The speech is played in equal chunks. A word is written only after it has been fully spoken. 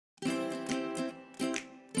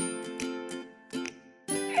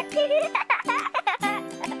Look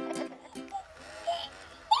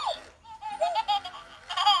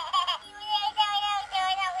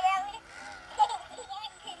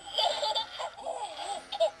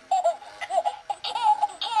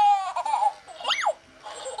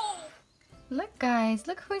guys,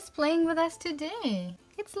 look who is playing with us today.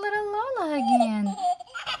 It's little Lola again.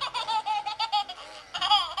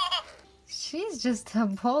 She's just a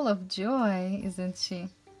ball of joy, isn't she?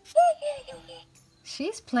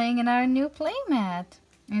 She's playing in our new playmat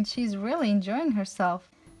and she's really enjoying herself.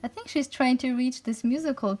 I think she's trying to reach this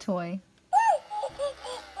musical toy.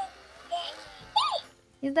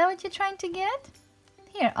 Is that what you're trying to get?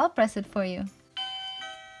 Here, I'll press it for you.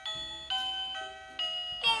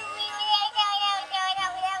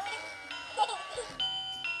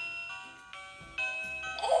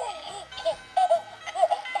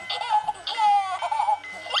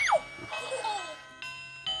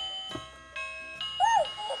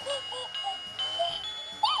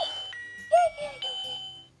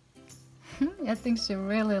 I think she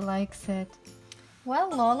really likes it. Well,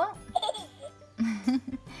 Lola,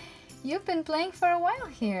 you've been playing for a while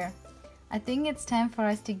here. I think it's time for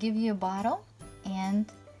us to give you a bottle and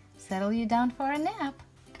settle you down for a nap.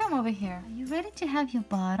 Come over here. Are you ready to have your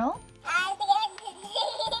bottle?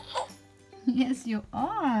 Yes, you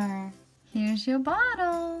are. Here's your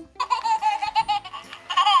bottle.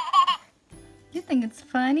 You think it's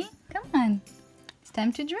funny? Come on. It's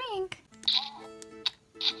time to drink.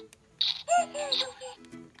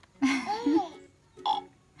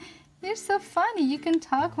 You're so funny. You can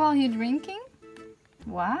talk while you're drinking?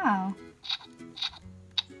 Wow.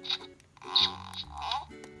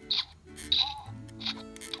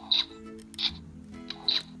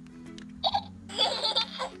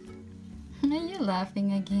 Are you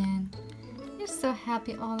laughing again? You're so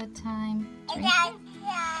happy all the time. Drinking?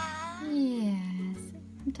 Yes.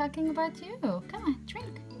 I'm talking about you. Come on,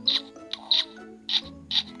 drink.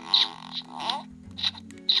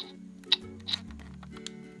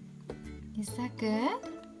 Is that good?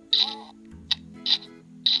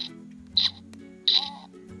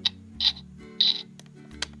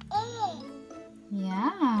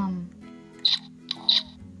 Yum.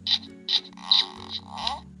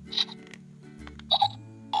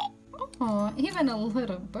 Oh, even a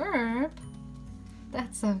little burp.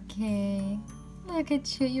 That's okay. Look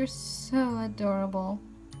at you, you're so adorable.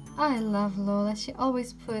 I love Lola. She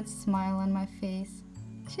always puts a smile on my face.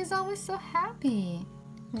 She's always so happy.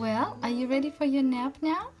 Well, are you ready for your nap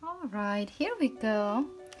now? All right, here we go.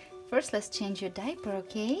 First, let's change your diaper,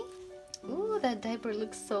 okay? Ooh, that diaper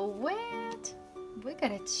looks so wet. We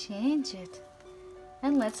gotta change it.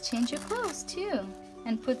 And let's change your clothes too.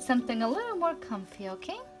 And put something a little more comfy,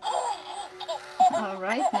 okay? All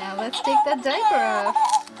right, now let's take that diaper off.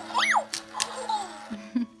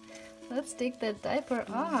 Let's take that diaper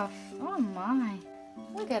off. Oh my,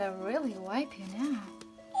 we gotta really wipe you now.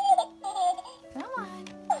 Come on.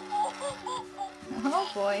 Oh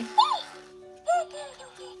boy.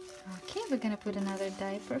 Okay, we're gonna put another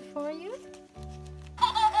diaper for you.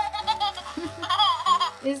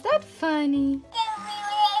 Is that funny?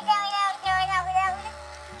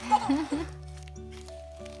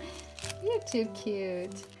 You're too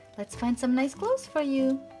cute. Let's find some nice clothes for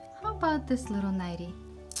you. How about this little nightie?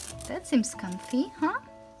 That seems comfy, huh?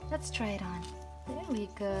 Let's try it on. There we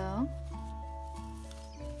go.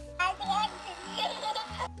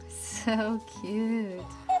 So cute.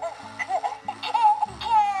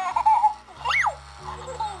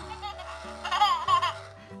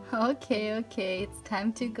 Okay, it's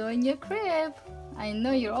time to go in your crib. I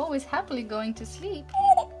know you're always happily going to sleep,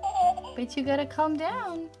 but you gotta calm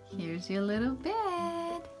down. Here's your little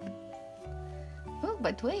bed. Oh,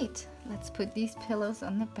 but wait, let's put these pillows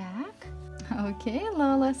on the back. Okay,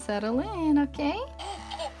 Lola, settle in, okay?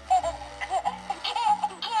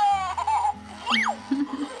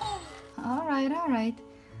 All right.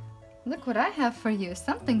 Look what I have for you.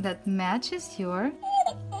 Something that matches your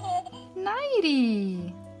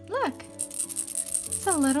nightie. Look, it's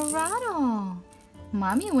a little rattle.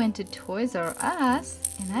 Mommy went to Toys R Us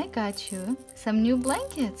and I got you some new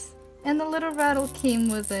blankets. And the little rattle came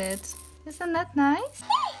with it. Isn't that nice?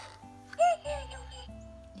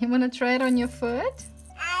 You want to try it on your foot?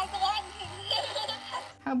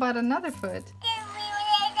 How about another foot?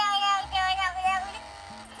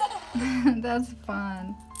 That's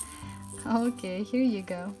fun. Okay, here you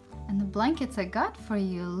go. And the blankets I got for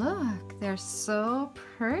you, look, they're so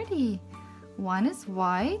pretty. One is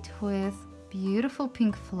white with beautiful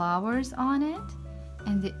pink flowers on it,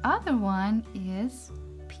 and the other one is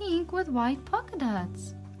pink with white polka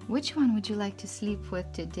dots. Which one would you like to sleep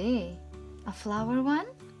with today? A flower one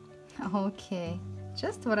Okay,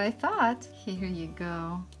 just what I thought. Here you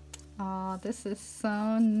go. Oh, this is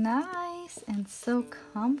so nice and so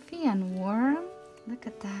comfy and warm. Look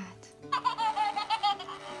at that.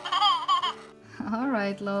 All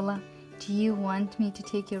right, Lola. Do you want me to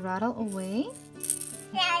take your rattle away?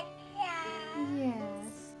 Yes.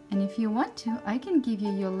 And if you want to, I can give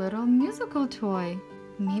you your little musical toy.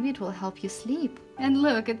 Maybe it will help you sleep. And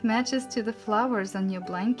look, it matches to the flowers on your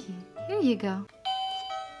blankie. Here you go.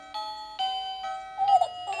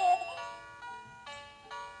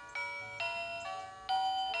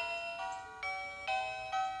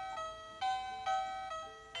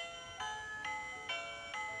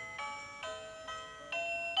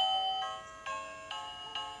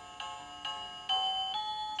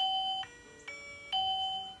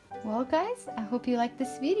 Well guys, I hope you liked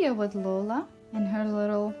this video with Lola and her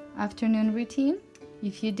little afternoon routine.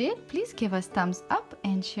 If you did, please give us thumbs up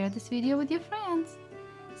and share this video with your friends.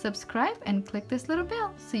 Subscribe and click this little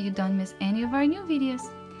bell so you don't miss any of our new videos.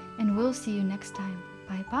 And we'll see you next time.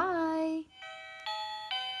 Bye bye!